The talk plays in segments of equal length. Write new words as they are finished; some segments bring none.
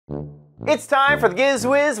It's time for the Giz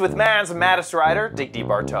Wiz with man's maddest writer,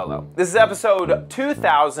 DeBartolo. This is episode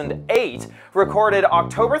 2008, recorded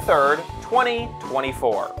October 3rd,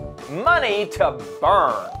 2024. Money to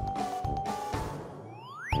burn.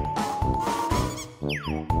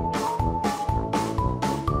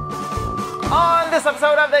 On this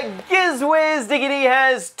episode of the Giz Wiz, Diggity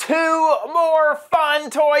has two more fun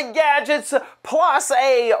toy gadgets, plus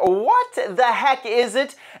a what the heck is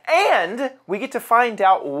it? And we get to find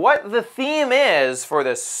out what the theme is for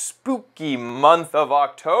the spooky month of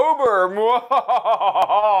October.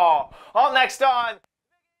 All next on...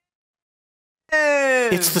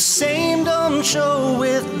 It's the same dumb show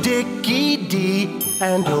with Dickie D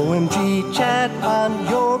and OMG chat on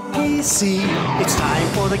your PC. It's time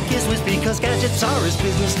for the Giz Wiz because gadgets are his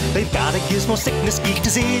business. They've got a gizmo sickness, geek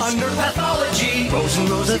disease, under pathology, rows and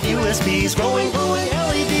rows of USBs, glowing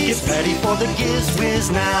LEDs. Get ready for the Giz Wiz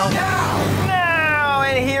now. Now,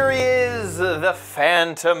 and here he is, the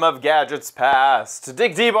Phantom of Gadgets Past,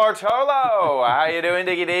 Dick DeBartolo. How you doing,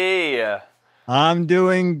 Dickie D? I'm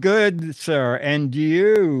doing good, sir. And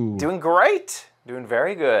you? Doing great. Doing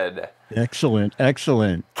very good. Excellent,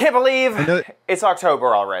 excellent. Can't believe it's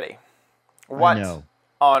October already. What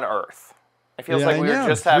on earth? It feels like we were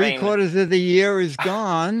just having... 3/4 of the year is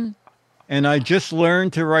gone, and I just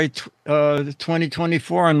learned to write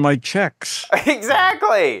 2024 on my checks.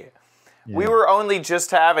 Exactly. Yeah. We were only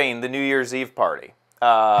just having the New Year's Eve party,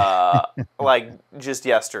 like just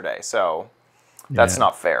yesterday, so that's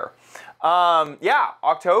not fair. Yeah,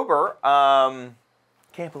 October.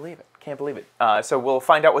 Can't believe it. Can't believe it. So we'll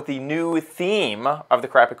find out what the new theme of the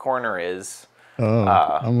Crappy Corner is. Oh,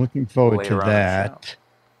 I'm looking forward to that.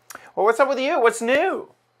 Well, what's up with you? What's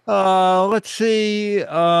new? Let's see.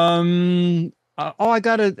 I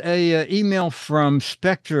got a email from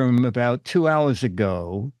Spectrum about 2 hours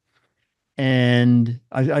ago, and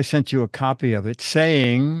I sent you a copy of it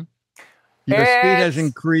saying your speed has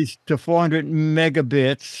increased to 400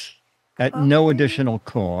 megabits at no additional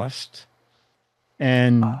cost,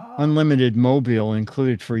 and unlimited mobile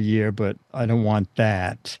included for a year, but I don't want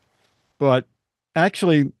that. But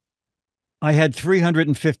actually, I had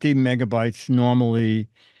 350 megabytes normally,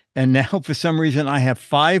 and now for some reason I have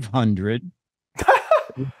 500.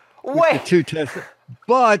 Wait. Two tests,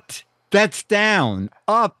 but that's down.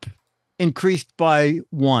 Up increased by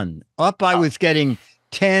 1. Up, I was getting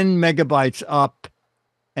 10 megabytes up,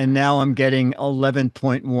 and now I'm getting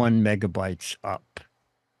 11.1 megabytes up.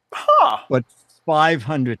 Huh. But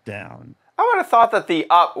 500 down. I would have thought that the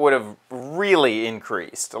up would have really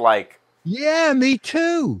increased. Like, yeah, me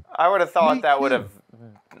too. I would have thought that would have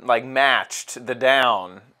like matched the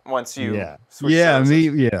down once you switch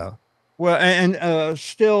services. Well, and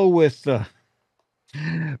still with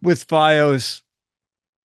FiOS,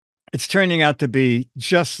 it's turning out to be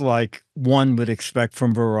just like one would expect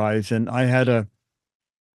from Verizon. I had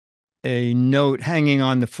a note hanging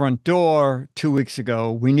on the front door 2 weeks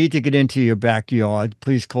ago. We need to get into your backyard.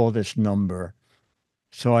 Please call this number.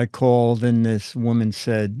 So I called, and this woman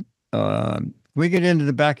said, we get into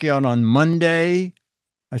the backyard on Monday.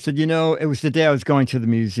 I said, it was the day I was going to the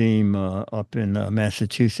museum up in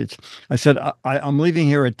Massachusetts. I said, I'm leaving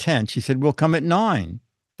here at 10. She said, we'll come at 9.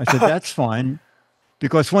 I said, that's fine.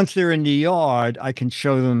 Because once they're in the yard, I can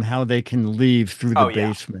show them how they can leave through the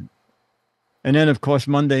basement. And then, of course,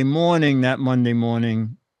 Monday morning,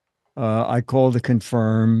 I called to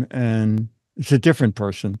confirm, and it's a different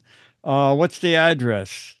person. What's the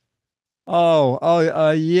address?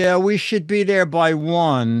 Yeah, we should be there by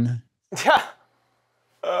 1.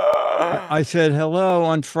 I said, hello,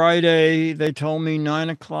 on Friday, they told me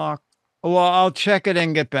 9 o'clock. Well, I'll check it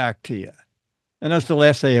and get back to you. And that's the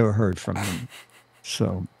last I ever heard from him.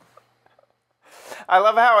 So. I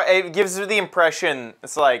love how it gives you the impression,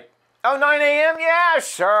 it's like, oh, 9 a.m.? Yeah,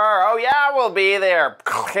 sure. Oh, yeah, we'll be there.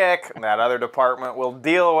 Click. That other department will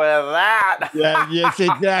deal with that. Yeah, yes,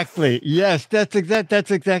 exactly. Yes, that's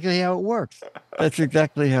exactly how it works. That's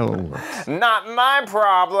exactly how it works. Not my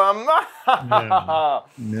problem.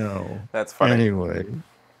 No. That's funny. Anyway.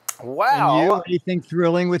 Wow. And you, anything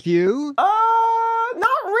thrilling with you?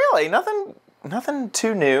 Not really. Nothing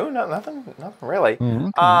too new. Nothing really.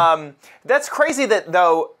 Okay. That's crazy that,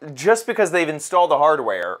 though, just because they've installed the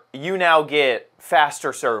hardware, you now get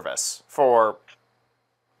faster service for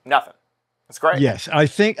nothing. That's great. Yes, I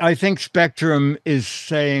think Spectrum is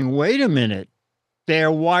saying, wait a minute,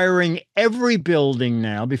 they're wiring every building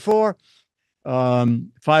now. Before,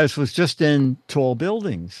 Fios was just in tall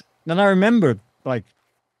buildings. And I remember, like,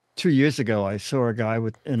 2 years ago, I saw a guy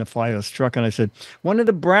in a Fios truck, and I said, one of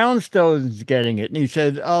the brownstones is getting it. And he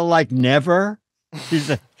said, oh, like never? He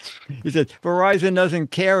said Verizon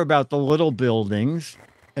doesn't care about the little buildings.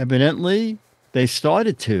 Evidently, they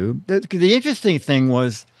started to. The interesting thing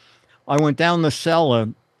was, I went down the cellar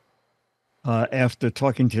after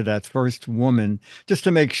talking to that first woman just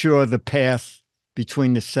to make sure the path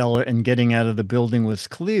between the cellar and getting out of the building was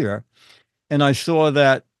clear. And I saw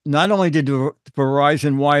that not only did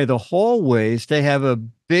Verizon wire the hallways, they have a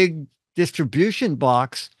big distribution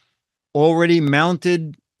box already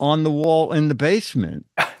mounted on the wall in the basement.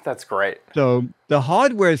 That's great. So the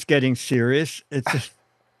hardware is getting serious. It's just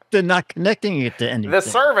they're not connecting it to anything. The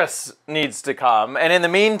service needs to come. And in the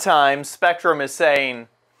meantime, Spectrum is saying,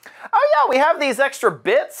 oh yeah, we have these extra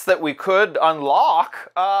bits that we could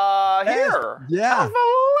unlock here. Yeah. Have a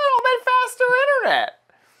little bit faster internet.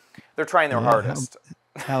 They're trying their hardest.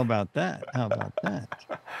 How about that? How about that?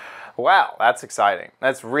 Wow, that's exciting.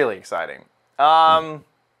 That's really exciting.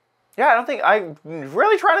 Yeah, I don't think, I'm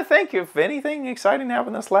really trying to think if anything exciting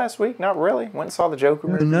happened this last week. Not really. Went and saw the Joker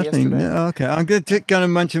movie Nothing. yesterday. Okay, I'm going to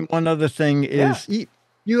mention one other thing is,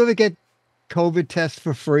 you ever get COVID tests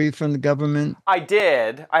for free from the government? I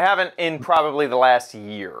did. I haven't in probably the last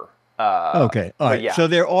year. Okay, all right. Yeah. So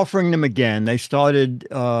they're offering them again. They started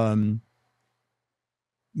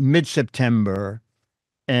mid-September.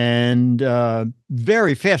 And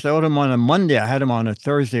very fast. I ordered them on a Monday. I had them on a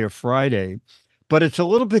Thursday or Friday. But it's a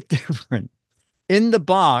little bit different. In the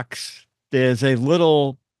box, there's a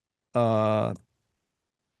little code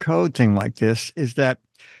thing like this, is that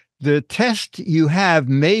the test you have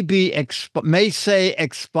may say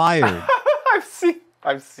expired.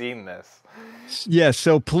 I've seen this. Yeah,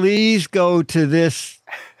 so please go to this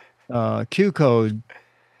Q code.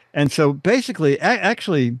 And so basically,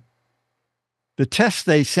 actually, the test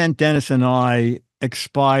they sent Dennis and I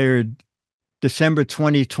expired December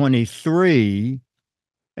 2023.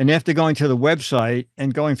 And after going to the website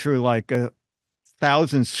and going through like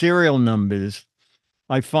 1,000 serial numbers,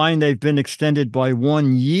 I find they've been extended by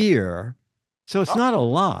 1 year. So it's not a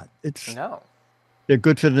lot. They're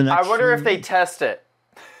good for the next. I wonder if they test it.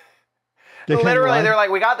 Literally, they're like,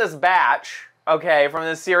 we got this batch, okay, from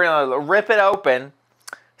this serial, rip it open,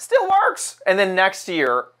 still works. And then next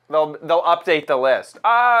year, they'll update the list.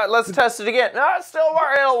 Let's test it again. No, it still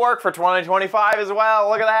works. It'll work for 2025 as well.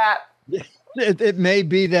 Look at that. It may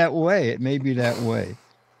be that way. It may be that way.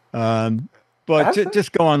 But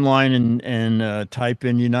just go online and type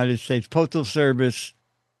in United States Postal Service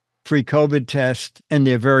free COVID test, and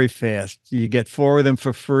they're very fast. You get 4 of them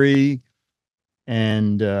for free.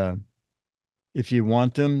 And if you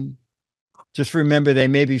want them, just remember they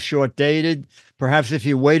may be short dated. Perhaps if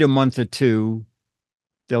you wait a month or two,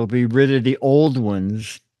 they'll be rid of the old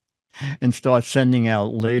ones and start sending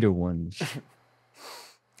out later ones.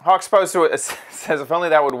 Hawk Post says if only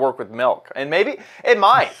that would work with milk. And maybe it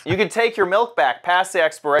might. You could take your milk back past the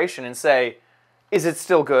expiration and say, is it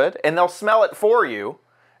still good? And they'll smell it for you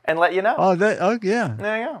and let you know. Oh yeah.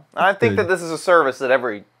 There you go. I think that this is a service that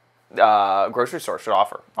every grocery store should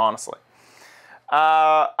offer, honestly.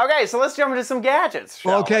 Okay, so let's jump into some gadgets.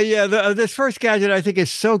 Okay, yeah. This first gadget I think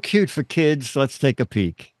is so cute for kids. Let's take a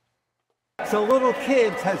peek. So little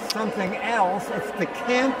kids has something else. It's the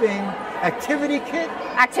camping activity kit.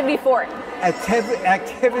 Activity fort.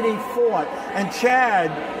 Activity fort. And Chad,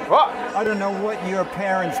 what? I don't know what your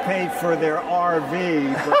parents paid for their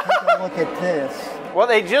RV, but take a look at this. Well,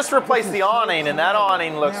 they just replaced the awning, and that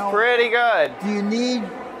awning looks pretty good. Do you need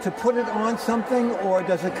to put it on something, or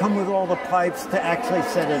does it come with all the pipes to actually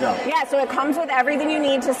set it up? Yeah, so it comes with everything you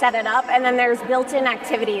need to set it up, and then there's built-in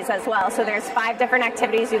activities as well. So there's 5 different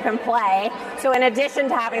activities you can play. So in addition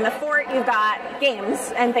to having the fort, you've got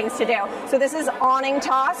games and things to do. So this is awning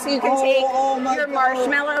toss. So you can take your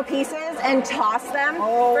marshmallow pieces and toss them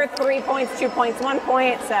for 3 points, 2 points, 1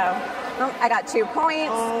 point. So I got 2 points.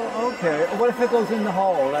 Oh, okay. What if it goes in the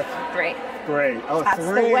hole? That's great. Great. Oh, that's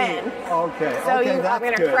 3. the win. Okay. So okay, I'm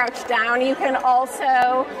going to crouch down. You can also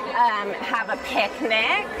have a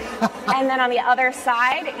picnic. And then on the other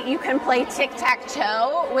side, you can play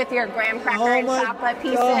tic-tac-toe with your graham cracker and chocolate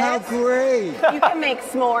pieces. Oh, how great. You can make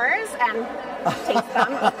s'mores and taste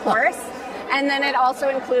them, of course. And then it also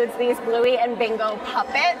includes these Bluey and Bingo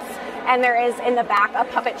puppets. And there is in the back a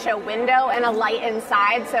puppet show window and a light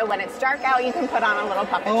inside. So when it's dark out, you can put on a little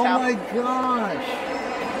puppet show. Oh my gosh.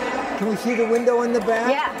 Can we see the window in the back?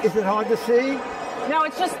 Yeah. Is it hard to see? No,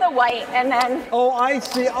 it's just the white, and then... Oh, I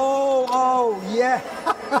see. Oh, yeah.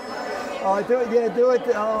 Oh, do it. Yeah, do it.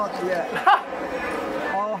 Oh, yeah.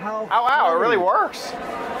 Oh, how Oh, wow, funny. it really works.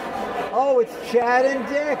 Oh, it's Chad and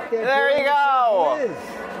Dick. There you go.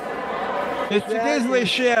 It's the Giz Wiz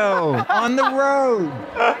Show on the road.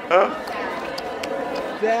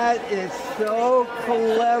 That is so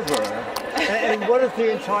clever. And what does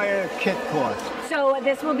the entire kit cost? So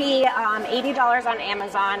this will be $80 on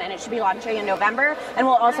Amazon, and it should be launching in November. And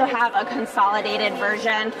we'll also have a consolidated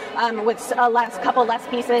version with a couple less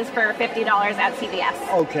pieces for $50 at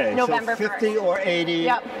CVS. Okay, November so 50 1st. or 80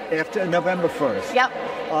 Yep. after November 1st. Yep.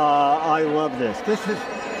 I love this.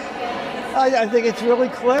 I think it's really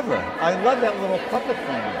clever. I love that little puppet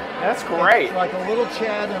thing. That's great. It's like a little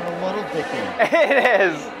Chad and a little Dickie. It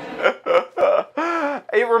is.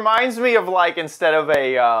 It reminds me of, like, instead of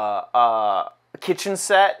a kitchen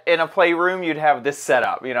set in a playroom, you'd have this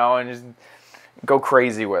setup, you know, and just go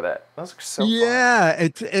crazy with it. Those are so fun. Yeah,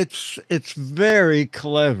 it's very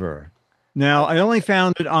clever. Now, I only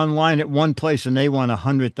found it online at one place, and they want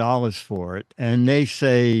 $100 for it, and they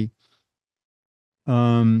say,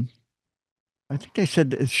 I think they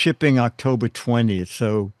said it's shipping October 20th.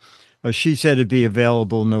 So she said it'd be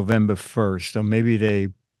available November 1st. So maybe they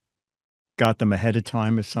got them ahead of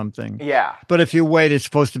time or something. Yeah. But if you wait, it's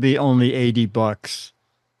supposed to be only $80.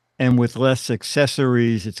 And with less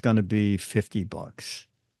accessories, it's going to be $50.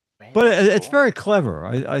 Man, But that's it's cool. very clever.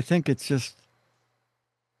 I think it's just,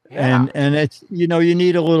 Yeah. and it's, you know, you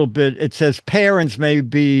need a little bit. It says parents may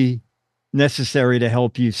be necessary to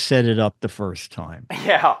help you set it up the first time.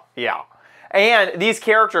 Yeah, yeah. And these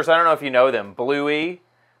characters, I don't know if you know them. Bluey,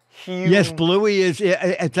 huge. Yes, Bluey is.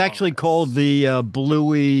 It's actually called the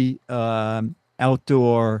Bluey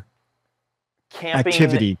outdoor camping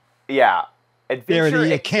activity. Yeah. There it Adventure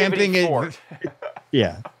is. Activity Camping. Fort.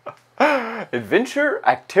 Yeah. Adventure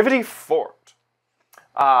Activity Fort.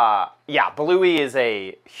 Yeah, Bluey is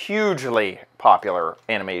a hugely popular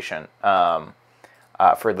animation for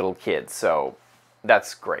little kids. So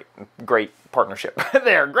that's great. Great partnership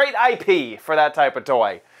there. Great IP for that type of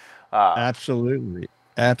toy. Absolutely.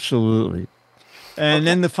 Absolutely. And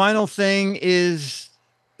then the final thing is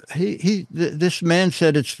this man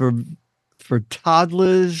said it's for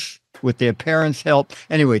toddlers with their parents' help.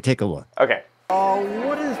 Anyway, take a look. Okay.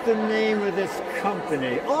 What is the name of this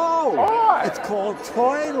company? It's called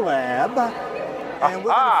Toy Lab. And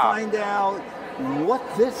we're going to find out what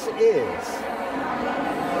this is.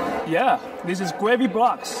 Yeah, this is gravity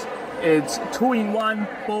blocks. It's 2-in-1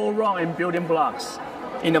 ball round and building blocks.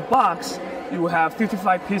 In the box, you have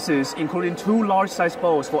 55 pieces, including 2 large-size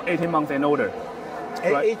balls for 18 months and older.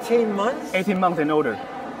 Right? 18 months? 18 months and older.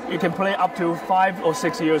 You can play up to 5 or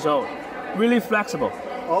 6 years old. Really flexible.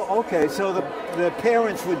 Oh, okay. So the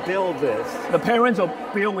parents would build this. The parents will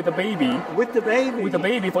build with the baby. With the baby? With the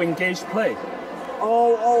baby for engaged play.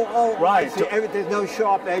 Oh. Right. So there's no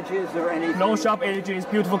sharp edges or anything? No sharp edges,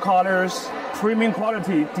 beautiful colors, premium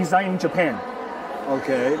quality, designed in Japan.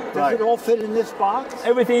 Okay. Does it all fit in this box?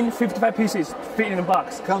 Everything, 55 pieces, fit in the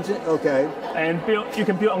box. Comes in, okay. And you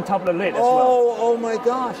can build on top of the lid as well. Oh my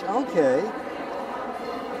gosh, okay.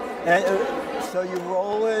 And so you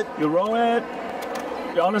roll it. You roll it,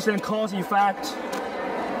 you understand cause effect,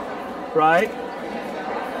 right?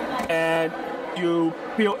 And you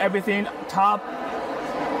build everything top,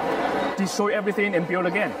 destroy everything and build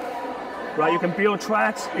again. Right? You can build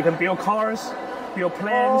tracks, you can build cars, build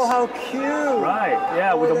planes. Oh, how cute. Right,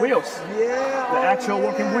 yeah, with the wheels. Yeah. The actual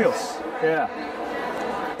working wheels. Yeah.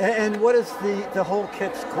 And what does the whole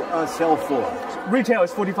kit sell for? Retail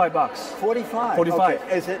is $45. 45. 45.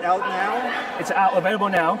 Okay. Is it out now? It's out, available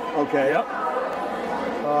now. Okay. Yep.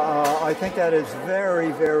 I think that is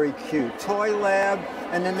very, very cute. Toy Lab,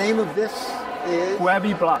 and the name of this is?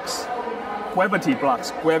 Gravity blocks. Gravity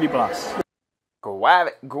blocks. Gravity blocks.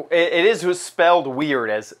 It is spelled weird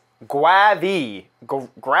as gravity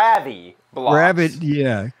blocks. Gravity,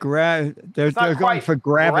 yeah. They're going for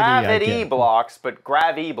gravity. Blocks, but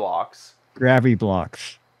gravity blocks. Gravity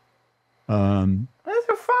blocks. Those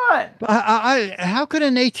are fun. How could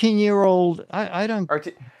an 18-year-old? I don't.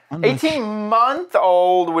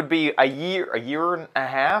 18-month-old would be a year and a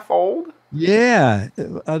half old. Yeah.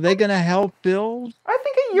 Are they going to help build? I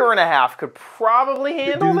think a year and a half could probably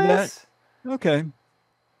handle this. Okay.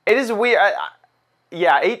 It is weird.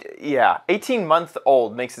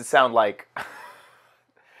 18-month-old makes it sound like,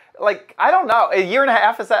 I don't know. A year and a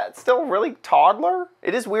half, is that still really toddler?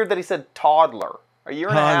 It is weird that he said toddler. A year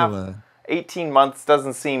and a half, 18 months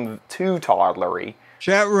doesn't seem too toddlery.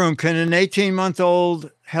 Chat room, can an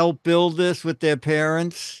 18-month-old help build this with their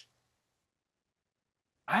parents?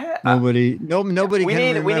 Nobody we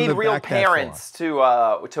need real parents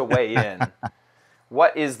to weigh in.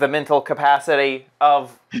 What is the mental capacity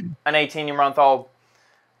of an 18-month-old?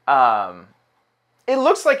 It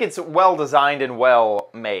looks like it's well designed and well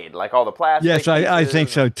made, like all the plastic. Yes, I think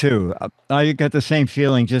so too. I got the same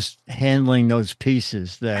feeling just handling those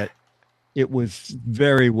pieces that it was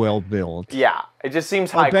very well built. Yeah, it just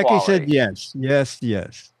seems high Becky quality. said yes, yes,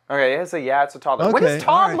 yes. Okay, it's a toddler. When Okay, does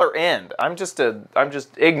toddler end? I'm just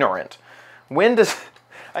ignorant. When does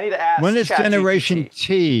I need to ask? When does ChatGPT. Generation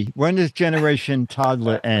T? When does Generation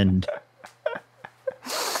Toddler end?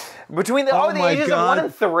 Between the my ages of God. 1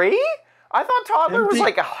 and 3? I thought toddler was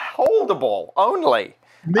like a holdable only.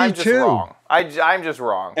 Me I'm just too. wrong. I'm just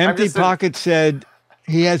wrong. I'm Empty just Pocket said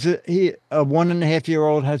he has a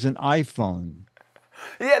 1.5-year-old has an iPhone.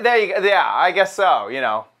 Yeah, there you go. Yeah, I guess so. You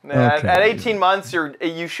know, Okay. at 18 months,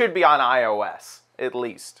 you should be on iOS at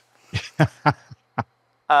least.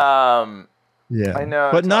 Yeah, I know.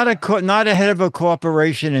 but not a head of a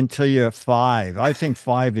corporation until you're 5. I think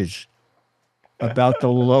 5 is about the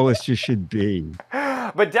lowest you should be.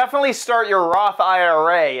 But definitely start your Roth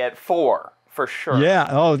IRA at 4 for sure. Yeah.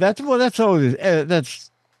 Oh, that's always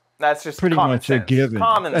that's just pretty common much sense. a given.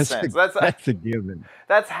 Common sense. That's a given.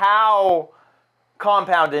 That's how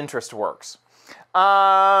compound interest works.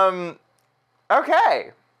 Okay.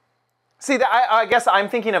 See, I guess I'm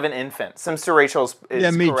thinking of an infant. Simster Rachel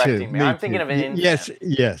is Me correcting too. me. I'm thinking of an infant.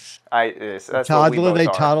 Yes. That's what we Toddler, both they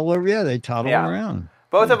are. toddle. Yeah, they toddle Yeah. around.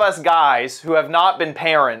 Both of us guys who have not been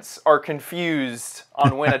parents are confused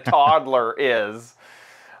on when a toddler is.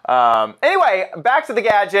 Anyway, back to the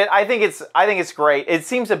gadget. I think it's great. It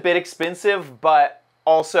seems a bit expensive, but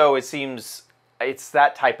also it's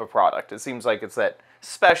that type of product. It seems like it's that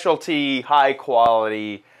specialty, high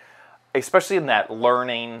quality, especially in that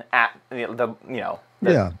learning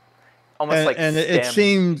almost like And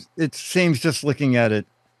STEM. it seems just looking at it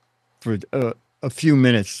for a few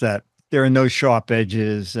minutes that there are no sharp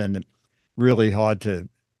edges and really hard to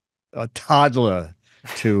a toddler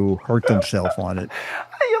to hurt themselves on it.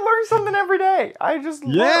 You learn something every day.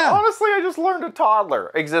 Honestly, I just learned a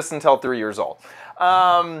toddler exists until 3 years old.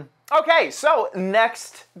 Okay, so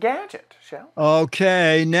next gadget, shall we?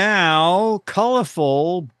 Okay, now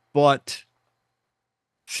colorful, but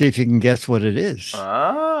see if you can guess what it is.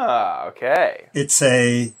 Ah, okay. It's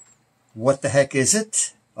a, what the heck is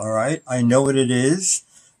it? All right, I know what it is,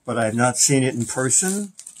 but I've not seen it in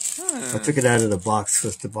person. I took it out of the box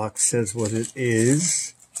because the box says what it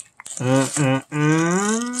is.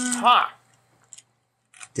 Huh.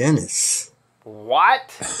 Dennis.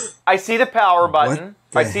 What? I see the power button.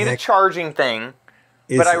 I see the heck charging thing,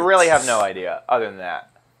 but I really have no idea other than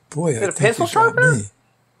that. Boy, Is it a pencil sharpener?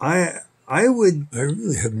 I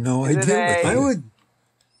really have no Is it idea. a- I would,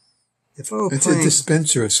 if I were It's playing, a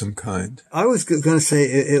dispenser of some kind. I was going to say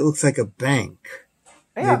it looks like a bank.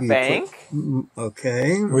 Yeah, Maybe you bank.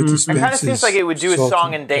 Okay. Or It kind of seems like it would do a salt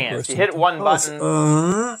song and and pepper or dance. You hit one button,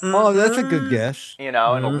 Oh, that's a good guess. and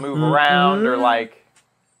it'll move around, or like,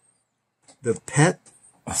 The pet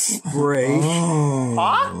spray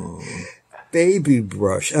huh? baby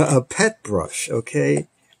brush, a pet brush, okay?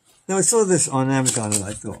 Now, I saw this on Amazon and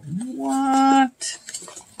I thought, what?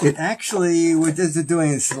 It actually, what they're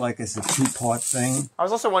doing is like it's a 2-part thing. I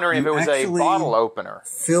was also wondering if You it was a actually- bottle opener.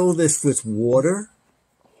 Fill this with water.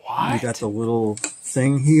 You got the little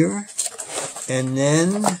thing here. And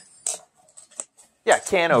then Yeah,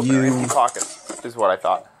 can opener, You- empty pocket is what I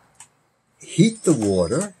thought. heat the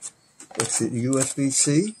water. What's it,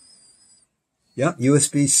 USB-C? Yep,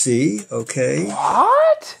 USB-C, okay.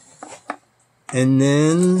 What? And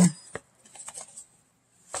then,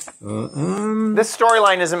 This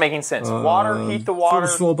storyline isn't making sense. Water, heat the fill water. a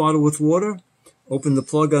small bottle with water. Open the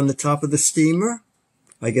plug on the top of the steamer.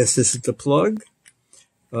 I guess this is the plug.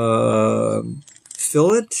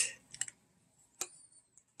 Fill it.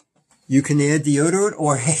 You can add deodorant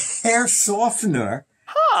or hair softener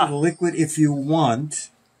to the liquid if you want.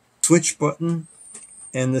 Switch button,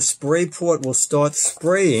 and the spray port will start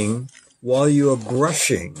spraying while you are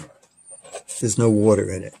brushing. There's no water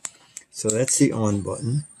in it. So that's the on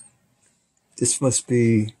button. This must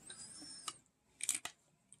be...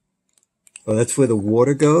 Oh, that's where the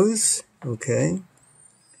water goes. Okay.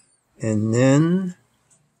 And then...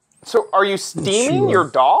 So, are you steaming sure. your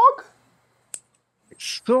dog?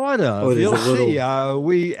 Sort of. Oh, there's You'll a little- see.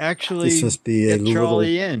 We actually This must be a get little-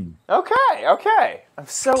 Charlie in. Okay. I'm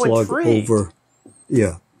so plug intrigued. over.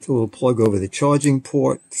 Yeah, it's a little plug over the charging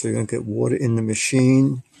port, so you're going to get water in the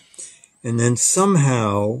machine. And then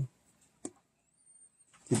somehow...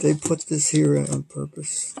 Did they put this here on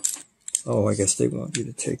purpose? Oh, I guess they want you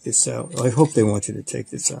to take this out. I hope they want you to take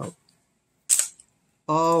this out.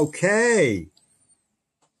 Okay.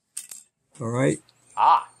 All right.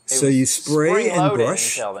 It So was you spray and spring-loaded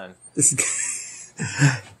brush. until then. This is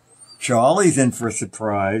Charlie's in for a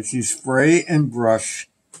surprise. You spray and brush,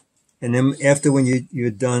 and then after when you're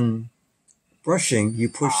done brushing, you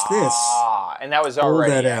push this and that was pull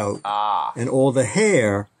already that out, Ah. and all the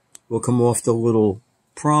hair will come off the little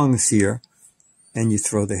prongs here, and you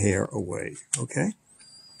throw the hair away, okay?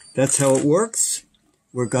 That's how it works.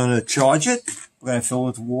 We're going to charge it. We're going to fill it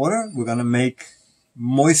with water. We're going to make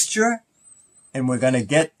moisture, and we're going to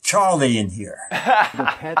get Charlie in here. The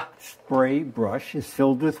pet spray brush is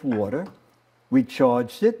filled with water. We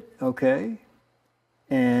charged it, okay?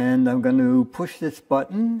 And I'm going to push this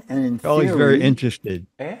button, and in Charlie's theory, very interested.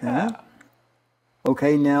 Yeah.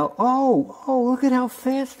 okay, now, oh, look at how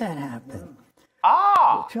fast that happened.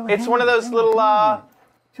 Ah, Charlie, it's hang one of on, those hang on, little come on.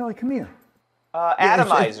 Charlie, come here.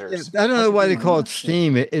 atomizers. I don't know why they call it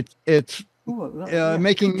steam. It's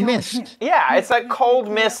making mist. Yeah, it's that cold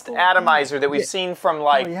mist atomizer that we've seen from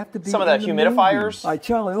like you have to be some of the in the humidifiers. All right,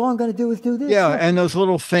 Charlie, all I'm going to do is do this. Yeah, and those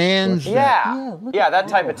little fans. Yeah, look yeah, at that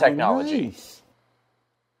type of how technology. nice.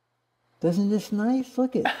 Doesn't this nice?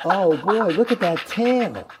 Look at, oh boy, look at that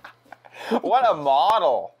tail. What a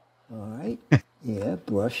model! All right, yeah,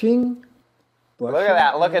 brushing. Look at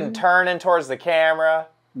that, looking, turning towards the camera.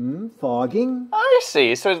 Fogging. I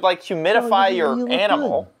see. So it's like humidify your look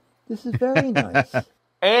animal. good. This is very nice.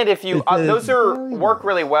 And if you, those work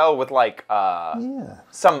really well with like Yeah.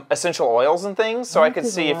 some essential oils and things. So I could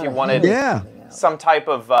see if you wanted Yeah. some type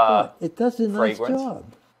of But it does a nice fragrance. job.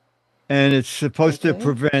 And it's supposed to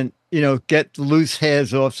prevent, get loose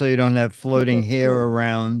hairs off so you don't have floating hair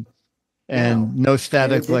around and no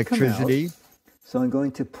static Hair did come electricity. out. So I'm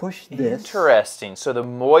going to push this. Interesting. So the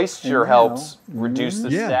moisture And now- helps reduce the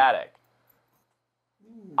Yeah. static.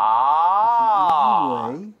 Ah.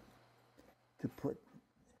 Way to put.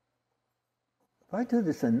 If I do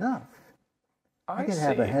this enough, I can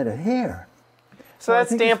have a head of hair. So I that's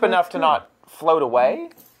think damp this enough works to good. not float away?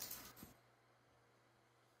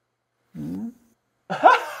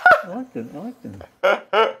 I like them. I like them.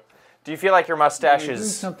 Do you feel like your mustache Doing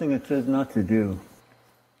is something it says not to do,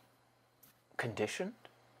 conditioned?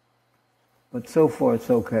 but so far it's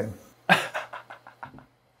okay.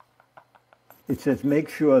 It says make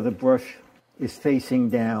sure the brush is facing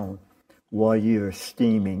down while you're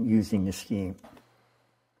steaming, using the steam.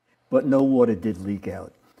 But no water did leak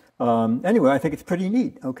out. Anyway, I think it's pretty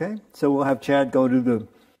neat, okay? So we'll have Chad go to the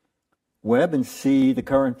web and see the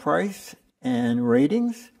current price and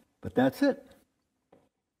ratings, but that's it.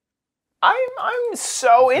 I'm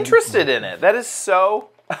so interested in it. That is so.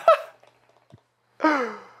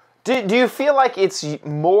 Do you feel like it's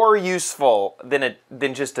more useful than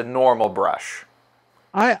just a normal brush?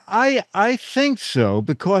 I think so,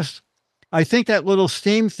 because I think that little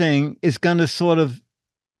steam thing is going to sort of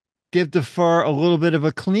give the fur a little bit of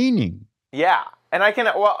a cleaning. Yeah, and I can,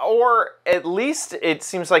 well, or at least it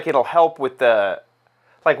seems like it'll help with the,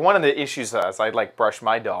 like one of the issues is I like brush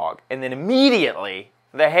my dog, and then immediately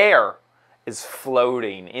the hair is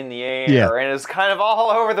floating in the air, and it's kind of all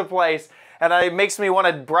over the place, and it makes me want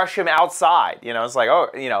to brush him outside. It's like,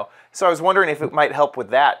 so I was wondering if it might help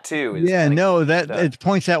with that too. Yeah, no, it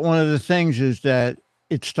points out one of the things is that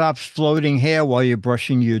it stops floating hair while you're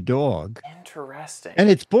brushing your dog. Interesting. And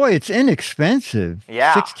it's inexpensive.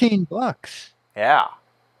 Yeah. $16. Yeah.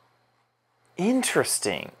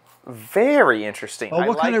 Interesting. Very interesting. Oh,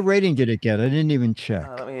 what kind of rating did it get? I didn't even check.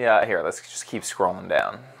 Here, let's just keep scrolling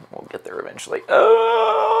down. We'll get there eventually.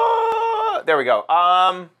 There we go.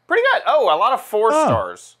 Pretty good. Oh, a lot of 4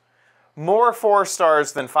 stars. More 4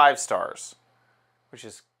 stars than 5 stars, which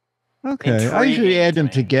is okay. I usually add them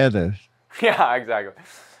together. Yeah, exactly.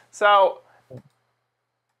 So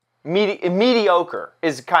mediocre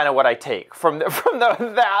is kind of what I take from that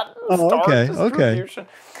star distribution.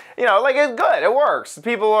 Like it's good. It works.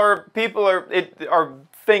 People are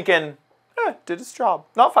thinking, did its job.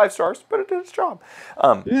 Not 5 stars, but it did its job.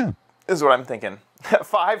 Yeah, is what I'm thinking.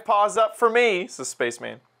 5 paws up for me, says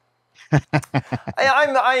Spaceman.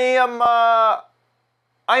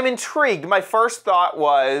 I'm intrigued. My first thought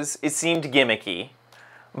was it seemed gimmicky,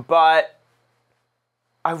 but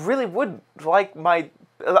I really would like I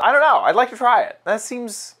don't know. I'd like to try it. That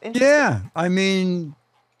seems interesting. Yeah, I mean,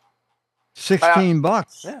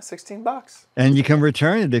 $16. Yeah, $16. And you can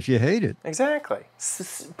return it if you hate it. Exactly.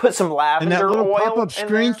 Put some lavender And that little oil pop-up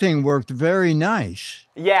screen thing worked very nice.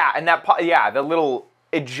 Yeah, and the little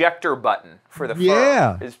ejector button for the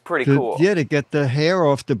fur is pretty cool. Yeah, to get the hair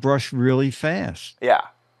off the brush really fast. Yeah.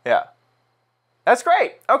 That's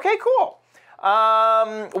great. Okay, cool.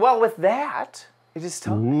 Well, with that, it is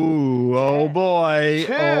time. Ooh, oh boy.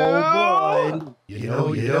 Oh boy. You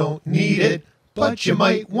know you don't need it, but you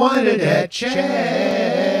might want it at Chad's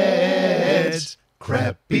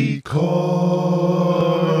Crappy Corner.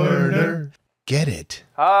 Get it.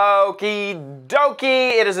 Okie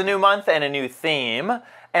dokie. It is a new month and a new theme.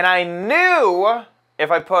 And I knew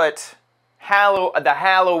if I put the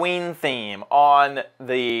Halloween theme on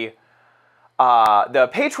the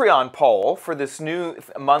Patreon poll for this new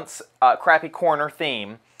month's Crappy Corner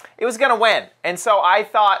theme, it was going to win. And so I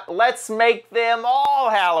thought, let's make them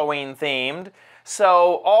all Halloween themed.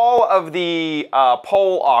 So all of the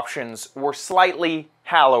poll options were slightly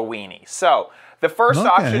Halloween-y. So the first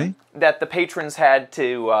option that the patrons had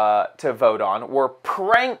to vote on were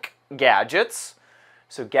prank gadgets.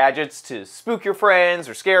 So gadgets to spook your friends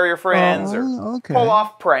or scare your friends or pull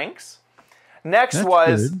off pranks. Next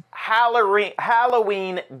was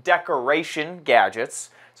Halloween decoration gadgets.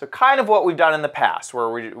 So kind of what we've done in the past, where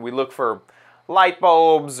we look for light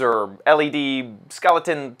bulbs or LED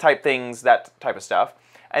skeleton type things, that type of stuff.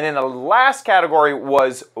 And then the last category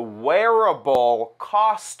was wearable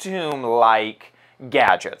costume-like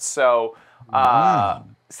gadgets. So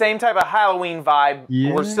same type of Halloween vibe.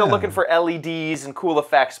 Yeah. We're still looking for LEDs and cool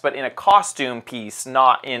effects, but in a costume piece,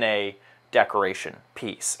 not in a decoration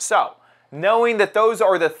piece. So knowing that those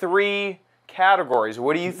are the three categories,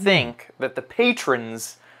 what do you think that the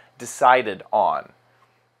patrons decided on?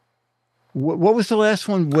 What was the last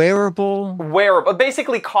one? Wearable? Wearable.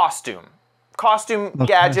 Basically costume. Costume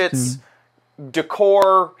gadgets,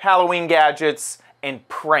 decor, Halloween gadgets, and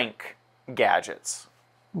prank gadgets.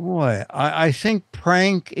 Boy, I think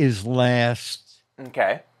prank is last.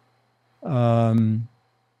 Okay. I'm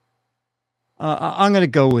going to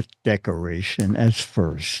go with decoration as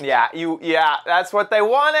first. Yeah, that's what they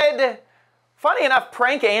wanted. Funny enough,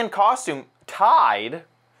 prank and costume tied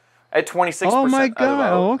at 26%. Oh my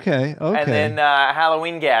God! Oh, okay. And then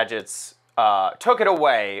Halloween gadgets took it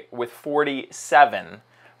away with 47%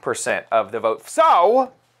 of the vote.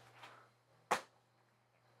 So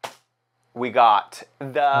we got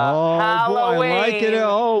the Halloween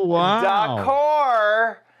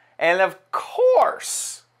decor, and of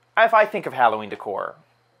course, if I think of Halloween decor,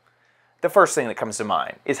 the first thing that comes to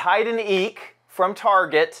mind is Hide and Eek from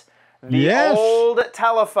Target, the old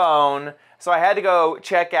telephone. So I had to go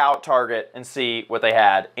check out Target and see what they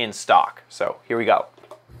had in stock. So here we go.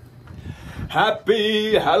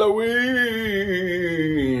 Happy Halloween!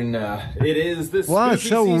 It is this wow, it's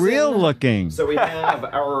so season. Real looking. So we have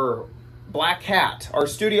our black cat, our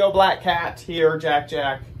studio black cat here,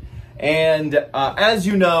 Jack. And as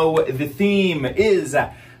you know, the theme is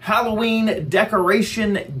Halloween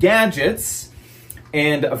decoration gadgets.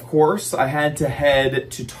 And of course, I had to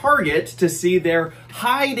head to Target to see their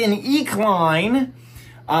Hide and Eek line.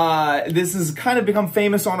 This has kind of become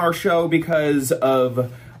famous on our show because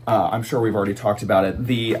of, I'm sure we've already talked about it,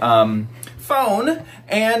 the phone.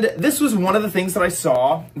 And this was one of the things that I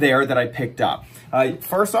saw there that I picked up.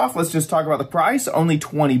 First off, let's just talk about the price. Only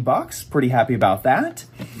 20 bucks. Pretty happy about that.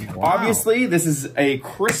 Wow. Obviously, this is a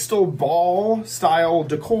crystal ball style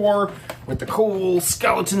decor with the cool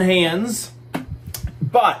skeleton hands.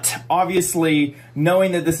 But obviously,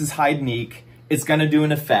 knowing that this is Hide and Eek, it's going to do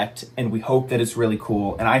an effect, and we hope that it's really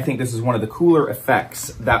cool. And I think this is one of the cooler effects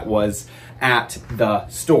that was at the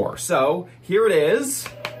store. So here it is.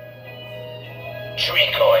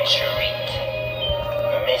 Trick or treat.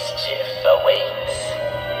 Mischief awaits.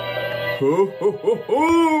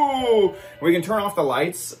 We can turn off the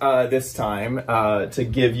lights this time to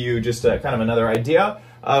give you just a kind of another idea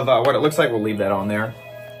of what it looks like. We'll leave that on there.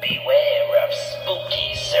 Beware of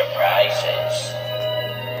spooky surprises.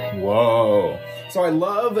 Whoa. So I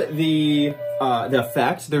love the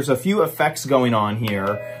effect. There's a few effects going on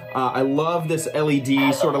here. I love this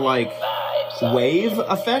LED sort of like wave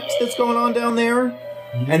effect that's going on down there.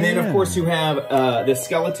 Yeah. And then, of course, you have the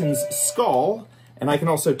skeleton's skull. And I can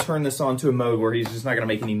also turn this on to a mode where he's just not going to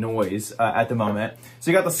make any noise at the moment.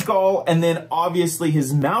 So you got the skull, and then obviously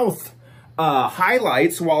his mouth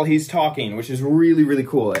highlights while he's talking, which is really, really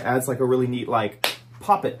cool. It adds like a really neat like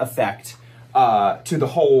puppet effect to the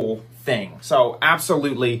whole thing. So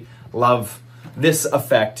absolutely love this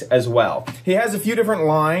effect as well. He has a few different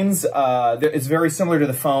lines. It's very similar to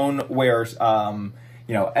the phone where,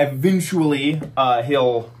 you know, eventually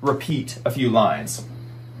he'll repeat a few lines.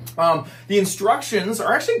 The instructions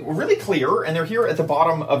are actually really clear, and they're here at the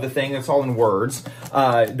bottom of the thing. It's all in words.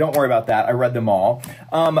 Don't worry about that. I read them all.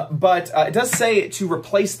 But it does say to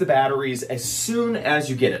replace the batteries as soon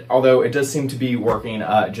as you get it, although it does seem to be working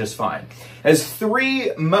just fine. It has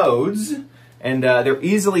 3 modes, and they're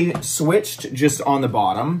easily switched just on the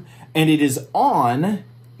bottom, and it is on,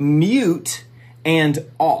 mute, and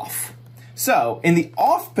off. So, in the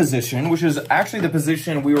off position, which is actually the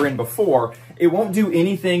position we were in before, it won't do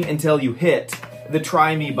anything until you hit the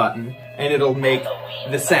try me button, and it'll make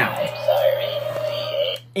the sound.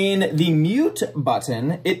 In the mute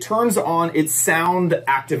button, it turns on its sound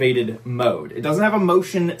activated mode. It doesn't have a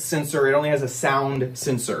motion sensor, it only has a sound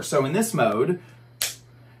sensor. So in this mode,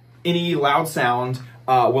 any loud sound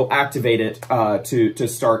will activate it to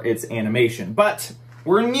start its animation. But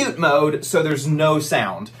we're in mute mode, so there's no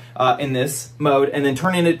sound in this mode. And then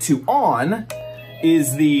turning it to on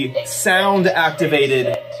is the sound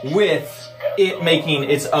activated with it making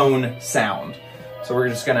its own sound. So we're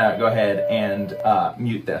just gonna go ahead and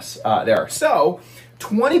mute this there. So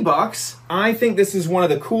 20 bucks. I think this is one of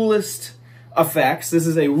the coolest effects. This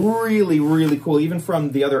is a really, really cool, even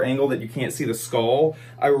from the other angle that you can't see the skull.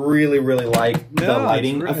 I really, really like the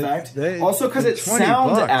lighting effect. Also because it's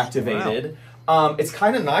sound activated. Wow. It's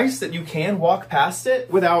kind of nice that you can walk past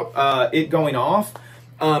it without it going off.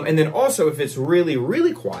 And then also if it's really,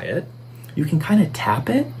 really quiet, you can kind of tap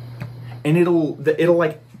it and it'll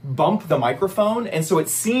like bump the microphone, and so it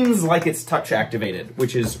seems like it's touch activated,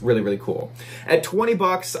 which is really, really cool. At 20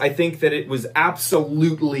 bucks, I think that it was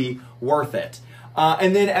absolutely worth it.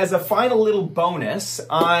 And then as a final little bonus,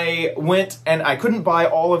 I went and I couldn't buy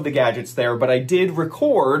all of the gadgets there, but I did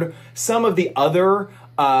record some of the other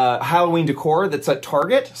Halloween decor that's at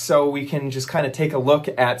Target, so we can just kind of take a look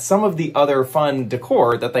at some of the other fun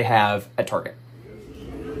decor that they have at Target.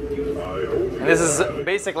 And this is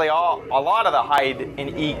basically a lot of the hide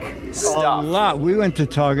and eek stuff. A lot. We went to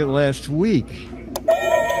Target last week.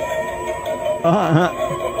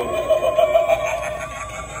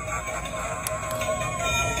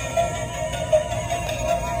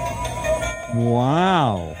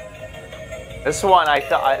 Wow. This one, I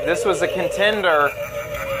thought this was a contender.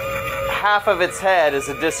 Half of its head is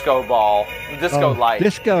a disco ball, disco light.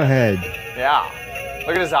 Disco head. Yeah.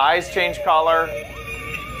 Look at his eyes change color.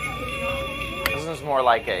 This is more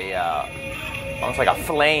like a, almost like a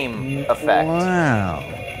flame effect. Wow.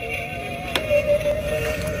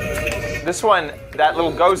 This one, that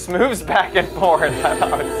little ghost moves back and forth. I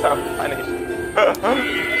thought it was so funny.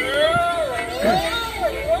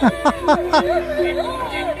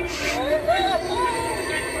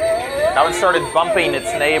 That one started bumping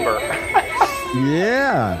its neighbor.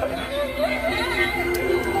 Yeah.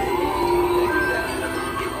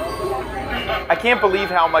 I can't believe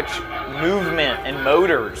how much movement and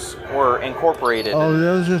motors were incorporated. Oh,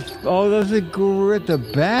 those are great. The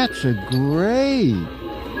bats are great.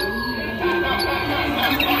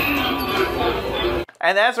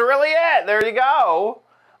 And that's really it. There you go.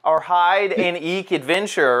 Our hide and eek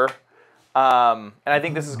adventure. And I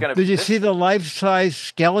think this is going to be... Did you see the life-size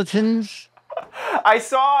skeletons? I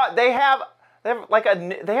saw they have like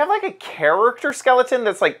a character skeleton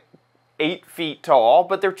that's like 8 feet tall,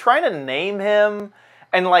 but they're trying to name him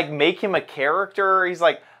and like make him a character. He's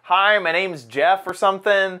like, "Hi, my name's Jeff" or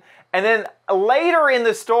something. And then later in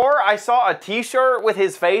the store, I saw a t-shirt with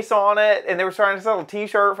his face on it, and they were trying to sell a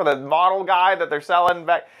t-shirt for the model guy that they're selling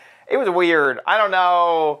back. It was weird. I don't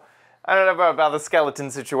know about the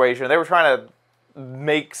skeleton situation. They were trying to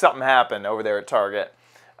make something happen over there at Target.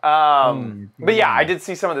 But yeah, I did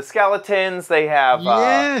see some of the skeletons. They have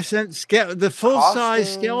yes, and the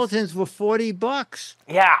full-size skeletons were $40.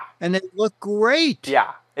 Yeah, and they look great.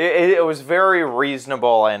 Yeah, it was very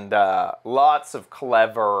reasonable and lots of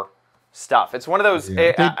clever stuff. It's one of those.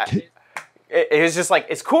 Yeah. It's just like,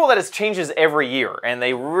 it's cool that it changes every year, and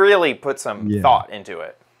they really put some thought into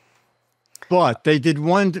it. But they did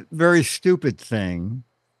one very stupid thing.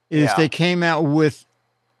 They came out with,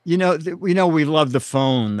 we love the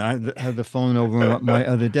phone. I have the phone over my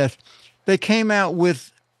other desk. They came out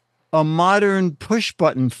with a modern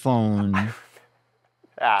push-button phone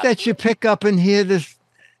that you pick up and hear this.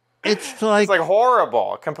 It's like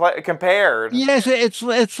horrible compared. Yes,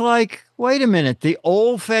 it's like, wait a minute. The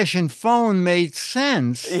old-fashioned phone made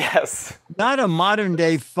sense. Yes. Not a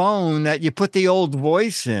modern-day phone that you put the old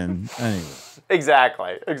voice in. Anyway.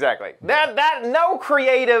 Exactly. That no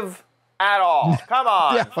creative at all. Come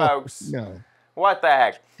on, folks. No. What the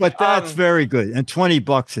heck? But that's very good. And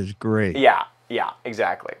 $20 is great. Yeah,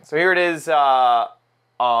 exactly. So here it is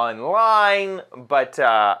online, but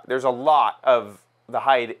there's a lot of the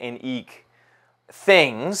hide and eek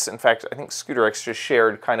things. In fact, I think Scooter X just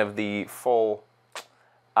shared kind of the full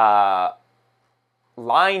line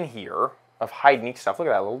here of hide and eek stuff. Look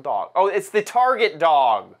at that little dog. Oh, it's the Target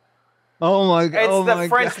dog. Oh my God. It's the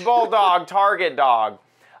French Bulldog Target dog.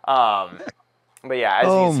 But yeah, as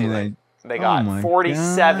you can see, they got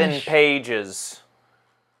 47 pages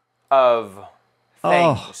of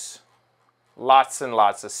things. Lots and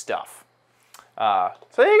lots of stuff. So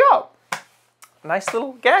there you go. Nice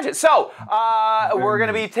little gadget. So we're going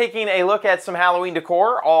to be taking a look at some Halloween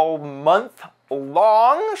decor all month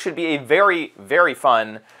long. Should be a very, very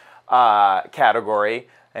fun category.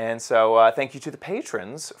 And so thank you to the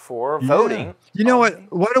patrons for voting. You know what?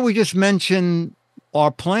 Why don't we just mention our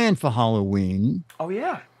plan for Halloween? Oh,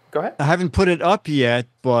 yeah. Go ahead. I haven't put it up yet,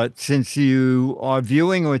 but since you are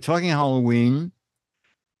viewing or talking Halloween,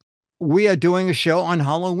 we are doing a show on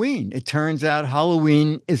Halloween. It turns out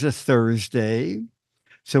Halloween is a Thursday.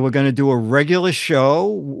 So we're going to do a regular show.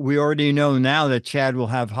 We already know now that Chad will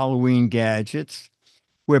have Halloween gadgets.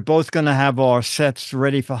 We're both going to have our sets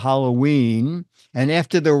ready for Halloween. And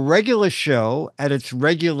after the regular show at its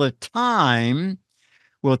regular time,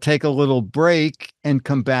 we'll take a little break and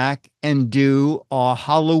come back and do our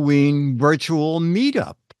Halloween virtual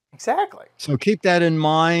meetup. Exactly. So keep that in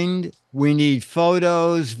mind. We need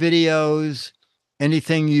photos, videos,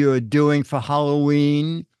 anything you're doing for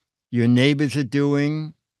Halloween, your neighbors are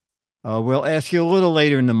doing. We'll ask you a little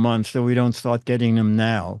later in the month so we don't start getting them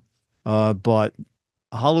now. But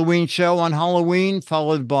a Halloween show on Halloween,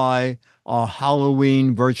 followed by our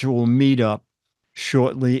Halloween virtual meetup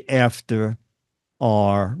shortly after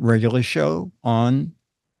our regular show on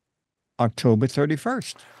October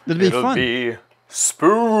 31st. It'll be fun. It'll be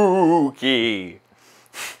spooky.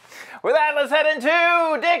 With that, let's head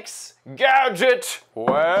into Dick's Gadget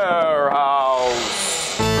Warehouse.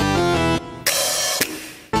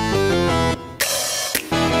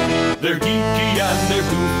 They're geeky and they're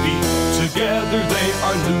goofy, together they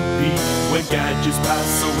are loopy. When gadgets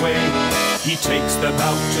pass away, he takes them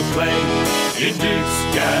out to play in Dick's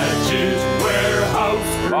Gadget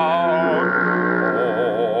Warehouse.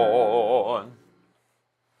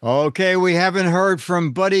 Okay, we haven't heard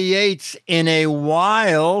from Buddy Yates in a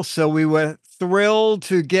while, so we were thrilled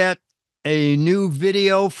to get a new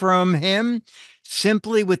video from him,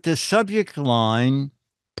 simply with the subject line,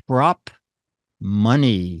 prop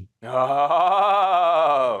money.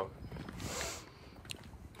 Oh.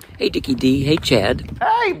 Hey, Dickie D. Hey, Chad.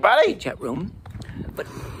 Hey, buddy. Hey, chat room.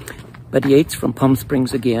 Buddy Yates from Palm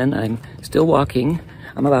Springs again. I'm still walking.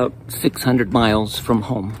 I'm about 600 miles from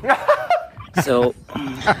home. So,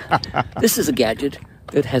 this is a gadget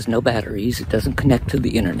that has no batteries. It doesn't connect to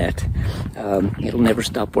the internet. It'll never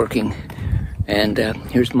stop working. And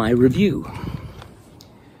here's my review.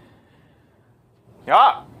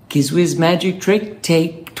 Yeah. Giz Wiz Magic Trick,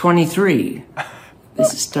 take 23.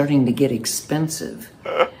 This is starting to get expensive.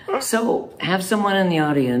 So, have someone in the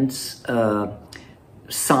audience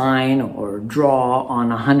sign or draw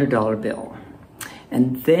on a $100 bill.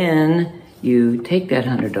 And then you take that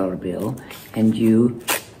 $100 bill and you...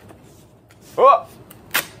 Oh,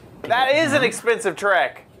 that is an expensive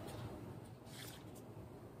trick.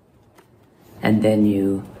 And then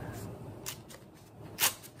you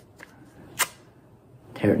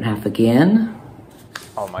tear it in half again.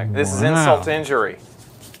 Oh my, this is insult to injury.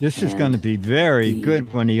 This is going to be very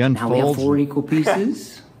good when he unfolds. Now we have 4 equal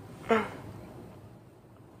pieces.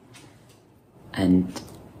 And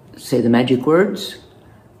say the magic words.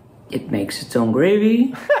 It makes its own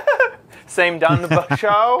gravy. Same down the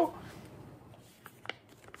show.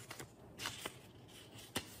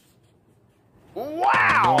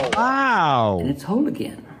 Wow! Wow! And it's whole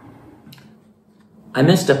again. I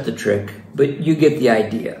messed up the trick, but you get the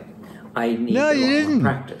idea. I need a lot more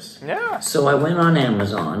practice. Yeah. So I went on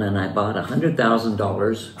Amazon and I bought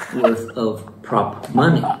 $100,000 worth of prop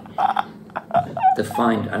money to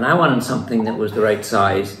find, and I wanted something that was the right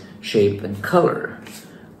size, shape, and color.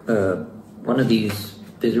 One of these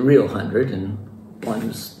is a real 100 and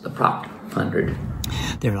one's the prop 100.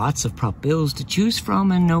 There are lots of prop bills to choose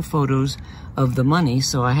from and no photos of the money,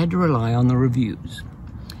 so I had to rely on the reviews.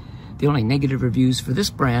 The only negative reviews for this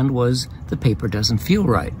brand was the paper doesn't feel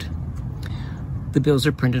right. The bills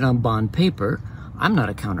are printed on bond paper. I'm not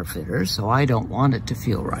a counterfeiter, so I don't want it to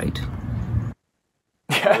feel right.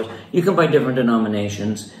 You can buy different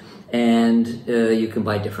denominations, and you can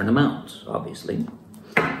buy different amounts, obviously.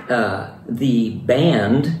 The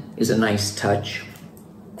band is a nice touch,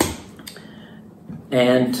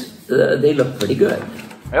 and they look pretty good.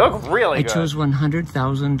 They look really good. I chose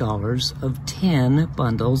 $100,000 of 10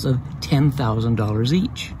 bundles of $10,000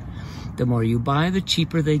 each. The more you buy, the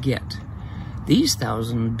cheaper they get. These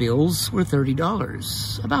 1,000 bills were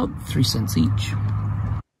 $30, about 3 cents each.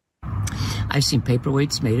 I've seen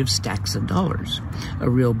paperweights made of stacks of dollars. A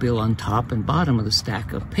real bill on top and bottom of the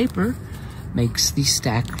stack of paper makes the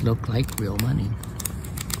stack look like real money.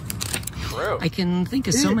 True. I can think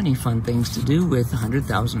of so many fun things to do with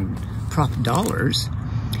 100,000 prop dollars.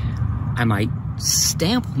 I might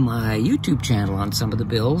stamp my YouTube channel on some of the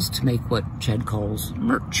bills to make what Chad calls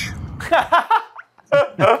merch.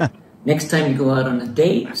 Next time you go out on a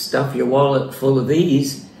date, stuff your wallet full of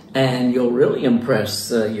these and you'll really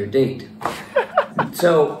impress your date.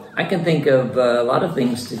 So I can think of a lot of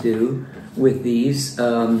things to do with these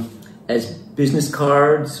as business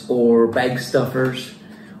cards or bag stuffers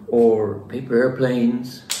or paper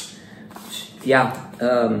airplanes,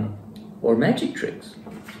 or magic tricks.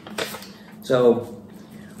 So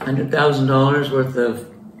 $100,000 worth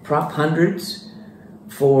of prop hundreds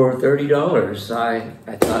for $30. I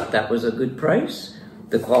thought that was a good price.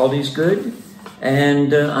 The quality's good,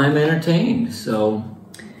 and I'm entertained. So,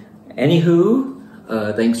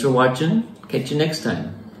 anywho, thanks for watching. Catch you next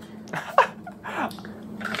time.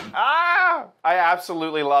 I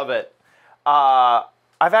absolutely love it.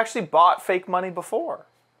 I've actually bought fake money before.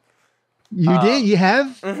 You did? You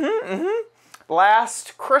have?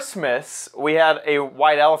 Last Christmas, we had a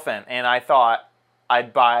white elephant, and I thought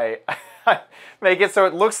I'd buy, make it so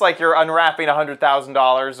it looks like you're unwrapping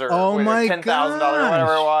 $100,000 or $10,000 or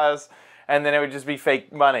whatever it was, and then it would just be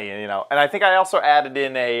fake money, you know. And I think I also added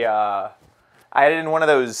in one of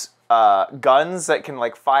those guns that can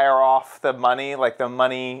like fire off the money, like the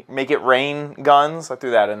money make it rain guns. I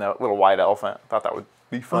threw that in the little white elephant. I thought that would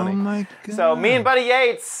be funny. Oh my God. So me and Buddy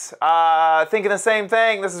Yates thinking the same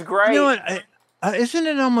thing. This is great. You know what? Isn't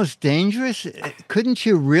it almost dangerous? Couldn't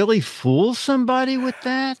you really fool somebody with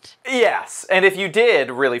that? Yes, and if you did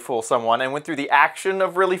really fool someone and went through the action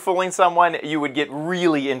of really fooling someone, you would get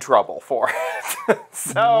really in trouble for it.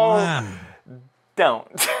 So don't.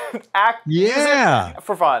 Use it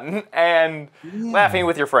for fun and laughing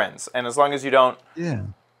with your friends. And as long as you don't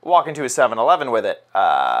walk into a 7-Eleven with it,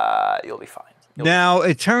 you'll be fine. Now,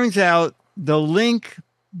 it turns out the link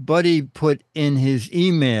Buddy put in his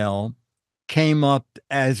email came up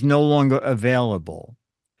as no longer available.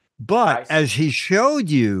 But as he showed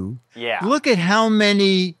you, look at how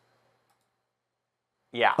many.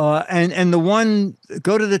 And the one,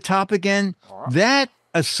 go to the top again, that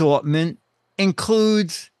assortment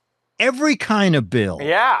includes every kind of bill.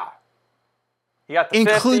 Yeah. You got the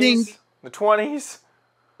including 50s, the 20s.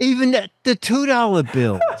 Even the $2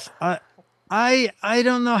 bills. I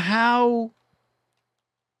don't know how.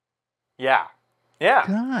 Yeah.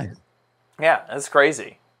 God. Yeah, that's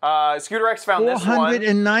crazy. Scooter X found this one.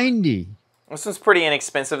 $490. This one's pretty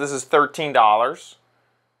inexpensive. This is $13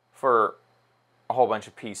 for a whole bunch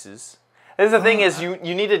of pieces. The thing is, you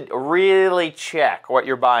need to really check what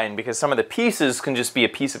you're buying because some of the pieces can just be a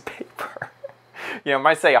piece of paper. You know, it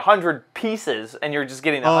might say 100 pieces, and you're just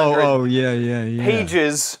getting 100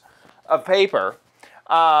 pages of paper.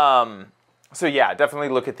 So yeah, definitely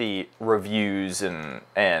look at the reviews and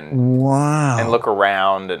look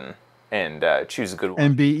around and choose a good one.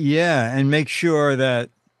 And make sure that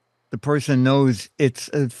the person knows it's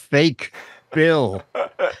a fake bill.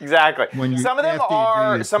 Exactly. Some of them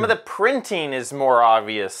are. Some of the printing is more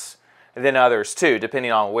obvious than others too,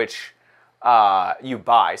 depending on which you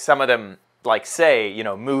buy. Some of them, like say, you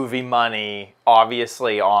know, movie money,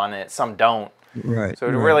 obviously on it. Some don't. Right. So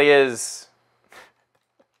it really is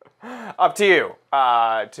up to you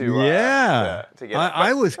to get it.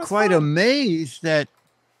 I was quite amazed that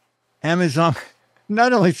Amazon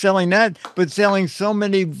not only selling that, but selling so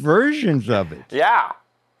many versions of it. Yeah,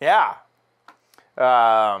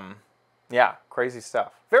 crazy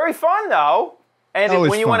stuff. Very fun though. And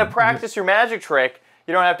when you want to practice your magic trick,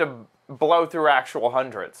 you don't have to blow through actual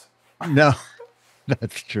hundreds. No,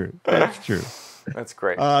 that's true. That's true. That's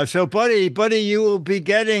great. So, Buddy, you will be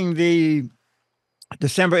getting the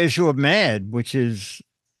December issue of Mad, which has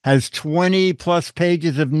 20 plus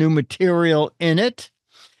pages of new material in it.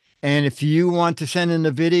 And if you want to send in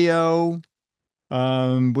a video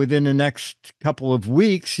within the next couple of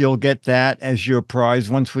weeks, you'll get that as your prize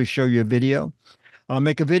once we show you a video.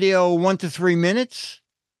 Make a video 1 to 3 minutes.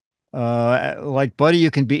 Like Buddy,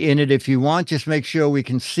 you can be in it if you want. Just make sure we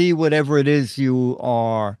can see whatever it is you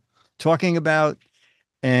are talking about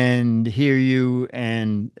and hear you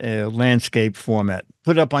and landscape format.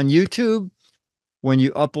 Put up on YouTube. When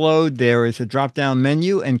you upload, there is a drop-down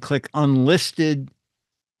menu and click Unlisted.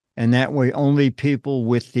 And that way only people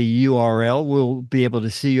with the URL will be able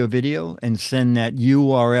to see your video and send that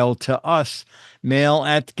URL to us.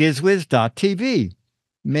 mail@gizwiz.tv.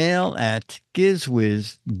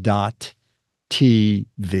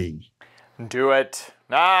 mail@gizwiz.tv. Do it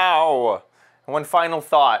now. One final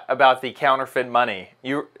thought about the counterfeit money.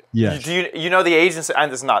 You know the agency,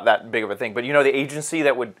 and this is not that big of a thing, but you know the agency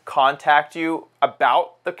that would contact you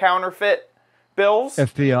about the counterfeit bills?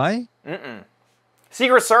 FBI?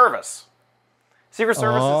 Secret Service. Secret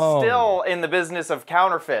Service is still in the business of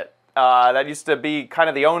counterfeit. That used to be kind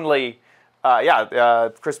of the only,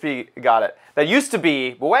 Crispy got it. That used to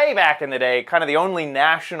be, way back in the day, kind of the only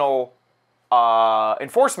national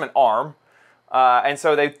enforcement arm. And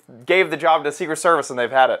so they gave the job to Secret Service, and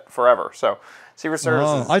they've had it forever. So Secret Service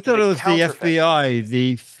is I thought it was the counterfeit. FBI,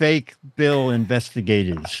 the fake bill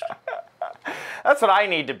investigators. That's what I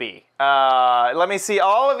need to be. Let me see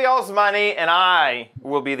all of y'all's money, and I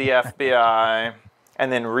will be the FBI,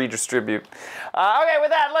 and then redistribute. Okay, with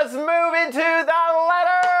that, let's move into the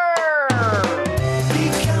letter.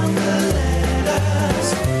 Become the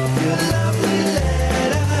letters, your lovely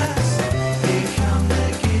letters. Become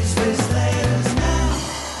the Giz Wiz letters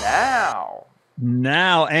now.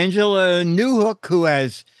 Now, Angela Newhook, who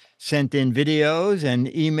has sent in videos and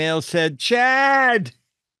emails, said, Chad,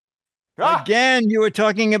 again, you were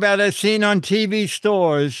talking about as seen on TV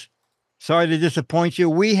stores. Sorry to disappoint you.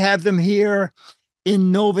 We have them here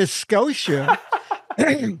in Nova Scotia.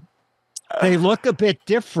 They look a bit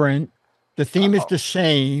different. The theme is the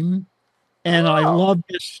same. And I love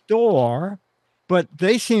this store, but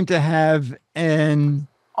they seem to have an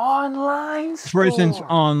online store. presence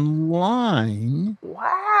online.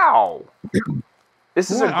 Wow. This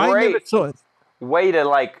is a great way to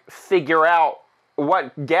like figure out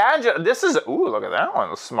what gadget. This is, ooh, look at that one,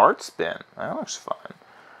 the smart spin. That looks fun. Let's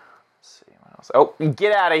see what else. Oh,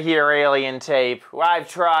 get out of here, alien tape. I've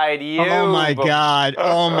tried you. Oh my God.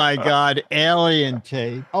 Oh my God. Alien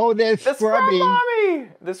tape. Oh, there's the Scrubby. Scrub Mommy.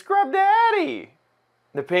 The Scrub Daddy.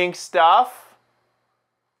 The pink stuff.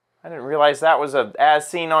 I didn't realize that was a as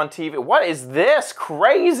seen on TV. What is this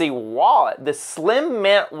crazy wallet? The Slim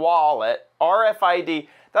Mint wallet, RFID.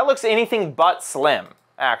 That looks anything but slim,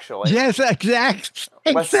 actually. Yes,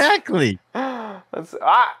 exactly. Get out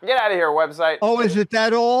of here, website. Oh, is it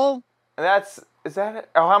that all? Is that it?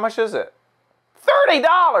 Oh, how much is it?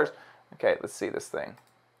 $30. Okay, let's see this thing.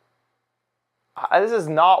 This is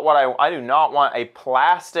not what I do not want a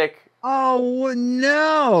plastic. Oh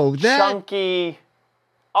no, chunky.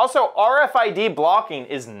 Also, RFID blocking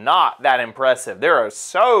is not that impressive. There are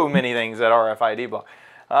so many things that RFID block.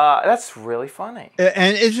 That's really funny.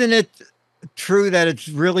 And isn't it true that it's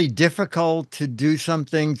really difficult to do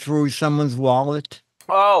something through someone's wallet?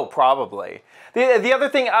 Oh, probably. The other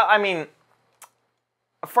thing, I mean,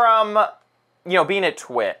 from being at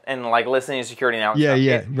Twit and like listening to security now.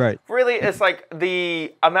 Right. Really, it's like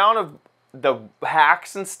the amount of the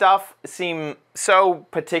hacks and stuff seem so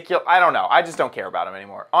particular. I don't know. I just don't care about them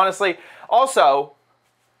anymore, honestly. Also,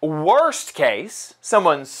 worst case,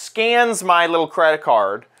 someone scans my little credit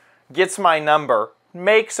card, gets my number,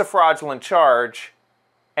 makes a fraudulent charge,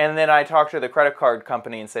 and then I talk to the credit card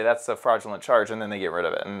company and say that's a fraudulent charge, and then they get rid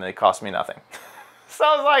of it, and they cost me nothing. So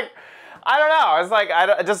I was like, I don't know. It's like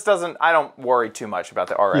it just doesn't. I don't worry too much about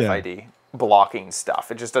the RFID blocking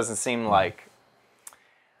stuff. It just doesn't seem like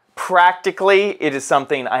practically it is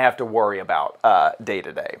something I have to worry about day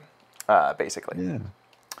to day, basically. Yeah.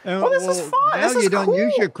 Well, this is fun. Now this is you don't cool.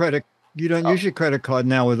 use your credit. You don't use your credit card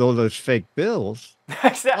now with all those fake bills.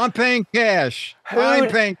 I'm paying cash. I'm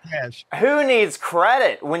paying cash. Who needs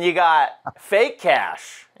credit when you got fake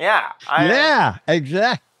cash? Yeah.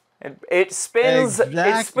 Exactly. It spins.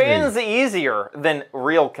 It spins easier than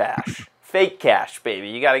real cash. Fake cash, baby.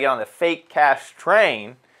 You got to get on the fake cash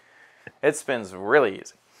train. It spins really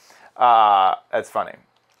easy. That's funny.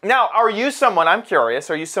 Now, are you someone, I'm curious,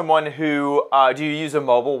 are you someone who, do you use a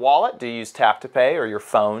mobile wallet? Do you use tap to pay or your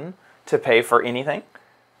phone to pay for anything?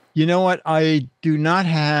 You know what? I do not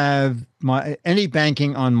have any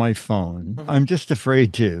banking on my phone. Mm-hmm. I'm just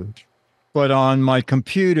afraid to. But on my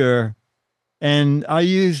computer, and I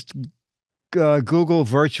used Google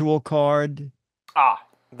Virtual Card.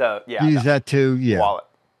 Use that too, wallet.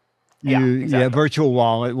 Exactly. Virtual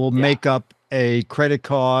wallet will make up a credit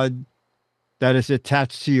card that is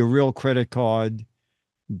attached to your real credit card,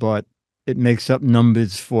 but it makes up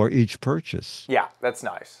numbers for each purchase. Yeah, that's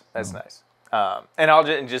nice. That's nice. And I'll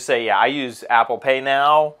just say, I use Apple Pay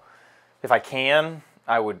now. If I can,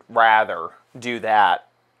 I would rather do that.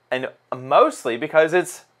 And mostly because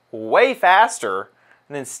it's way faster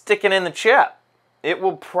than sticking in the chip. It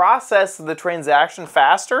will process the transaction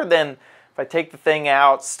faster than if I take the thing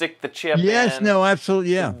out, stick the chip in. Yes, no,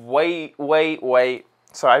 absolutely, yeah. Wait.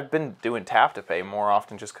 So I've been doing tap to pay more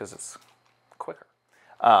often just because it's quicker.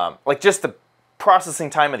 Like just the processing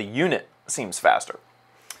time of the unit seems faster.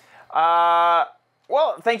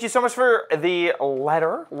 Well, thank you so much for the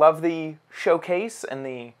letter. Love the showcase and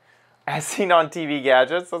the as seen on TV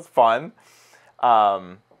gadgets. That's fun.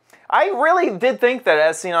 I really did think that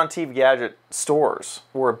as seen on TV gadget stores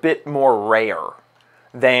were a bit more rare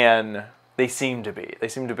than they seem to be. They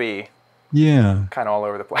seem to be kind of all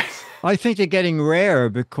over the place. I think they're getting rare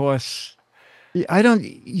because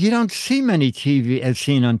You don't see many TV as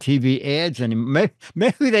seen on TV ads anymore.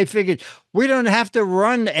 Maybe they figured we don't have to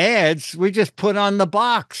run ads. We just put on the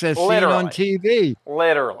box as seen on TV.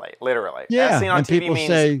 Literally. Yeah, As seen on and TV people means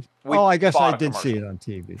say, "Oh, I guess I did commercial. see it on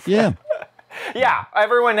TV." Yeah. Yeah,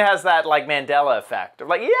 everyone has that like Mandela effect of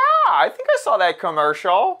like, yeah, I think I saw that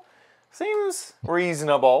commercial. Seems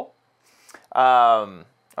reasonable.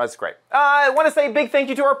 That's great. I want to say a big thank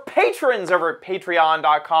you to our patrons over at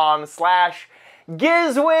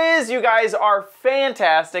patreon.com/GizWiz. You guys are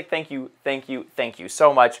fantastic. Thank you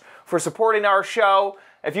so much for supporting our show.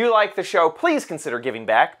 If you like the show, please consider giving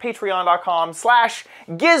back.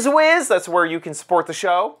 Patreon.com/GizWiz. That's where you can support the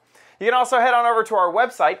show. You can also head on over to our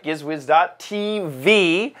website,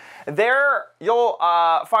 gizwiz.tv. There, you'll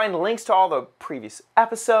find links to all the previous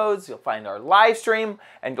episodes. You'll find our live stream,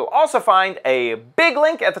 and you'll also find a big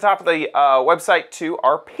link at the top of the website to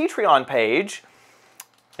our Patreon page.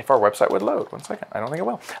 If our website would load. 1 second. I don't think it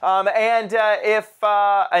will. And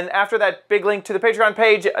after that big link to the Patreon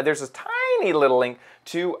page, there's a tiny little link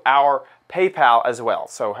to our PayPal as well.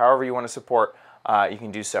 So however you want to support, you can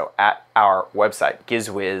do so at our website,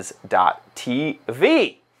 gizwiz.tv.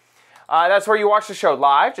 That's where you watch the show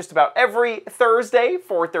live just about every Thursday,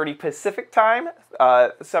 4:30 Pacific time,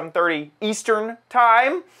 7:30 Eastern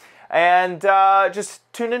time. And just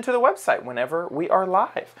tune into the website whenever we are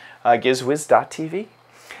live, gizwiz.tv.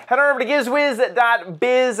 Head on over to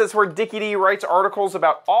gizwiz.biz. That's where Dickie D writes articles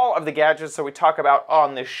about all of the gadgets that we talk about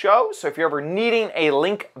on this show. So if you're ever needing a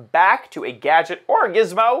link back to a gadget or a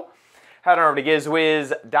gizmo, head on over to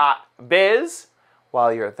gizwiz.biz.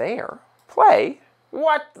 While you're there, play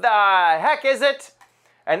What the Heck Is It?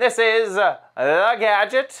 And this is the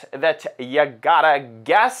gadget that you gotta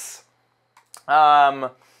guess. And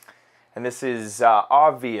this is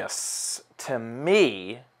obvious to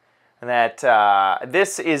me that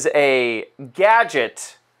this is a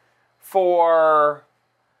gadget for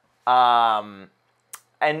an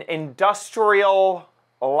industrial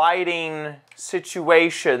lighting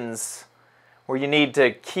situations where you need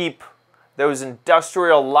to keep those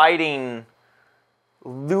industrial lighting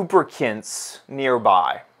lubricants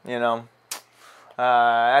nearby, you know.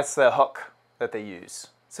 That's the hook that they use.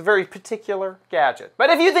 It's a very particular gadget. But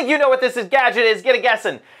if you think you know what this gadget is, get a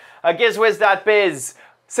guessing. Gizwiz.biz.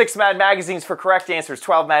 6 Mad Magazines for correct answers,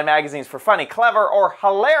 12 Mad Magazines for funny, clever, or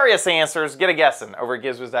hilarious answers. Get a guessing over at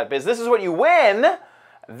Gizwiz.biz. This is what you win.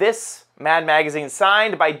 This Mad Magazine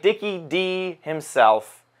signed by Dickie D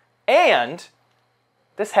himself. And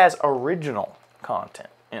this has original content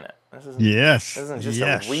in it. This isn't just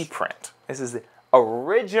a reprint. This is the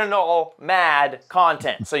original Mad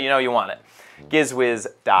content. So you know you want it.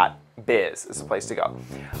 Gizwiz.biz is the place to go.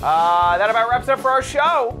 That about wraps up for our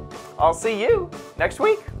show. I'll see you next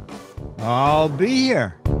week. I'll be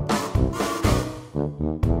here.